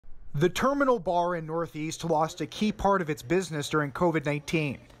The Terminal Bar in Northeast lost a key part of its business during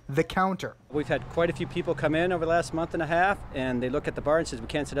COVID-19, the counter. We've had quite a few people come in over the last month and a half, and they look at the bar and says, we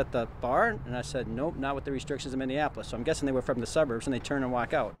can't sit at the bar. And I said, nope, not with the restrictions in Minneapolis. So I'm guessing they were from the suburbs, and they turn and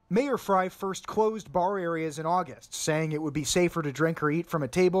walk out. Mayor Frey first closed bar areas in August, saying it would be safer to drink or eat from a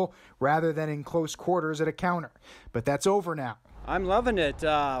table rather than in close quarters at a counter. But that's over now. I'm loving it.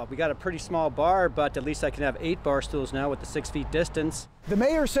 We got a pretty small bar, but at least I can have 8 bar stools now with the 6 feet distance. The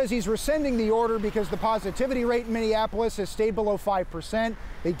mayor says he's rescinding the order because the positivity rate in Minneapolis has stayed below 5%.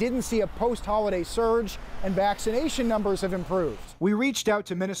 They didn't see a post-holiday surge, and vaccination numbers have improved. We reached out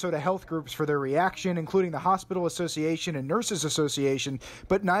to Minnesota health groups for their reaction, including the Hospital Association and Nurses Association,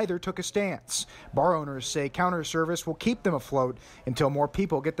 but neither took a stance. Bar owners say counter service will keep them afloat until more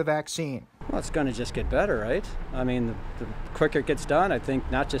people get the vaccine. Well, it's going to just get better, right? I mean, the quicker it gets done, I think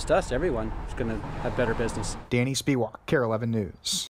not just us, everyone is going to have better business. Danny Spiewak, KARE 11 News.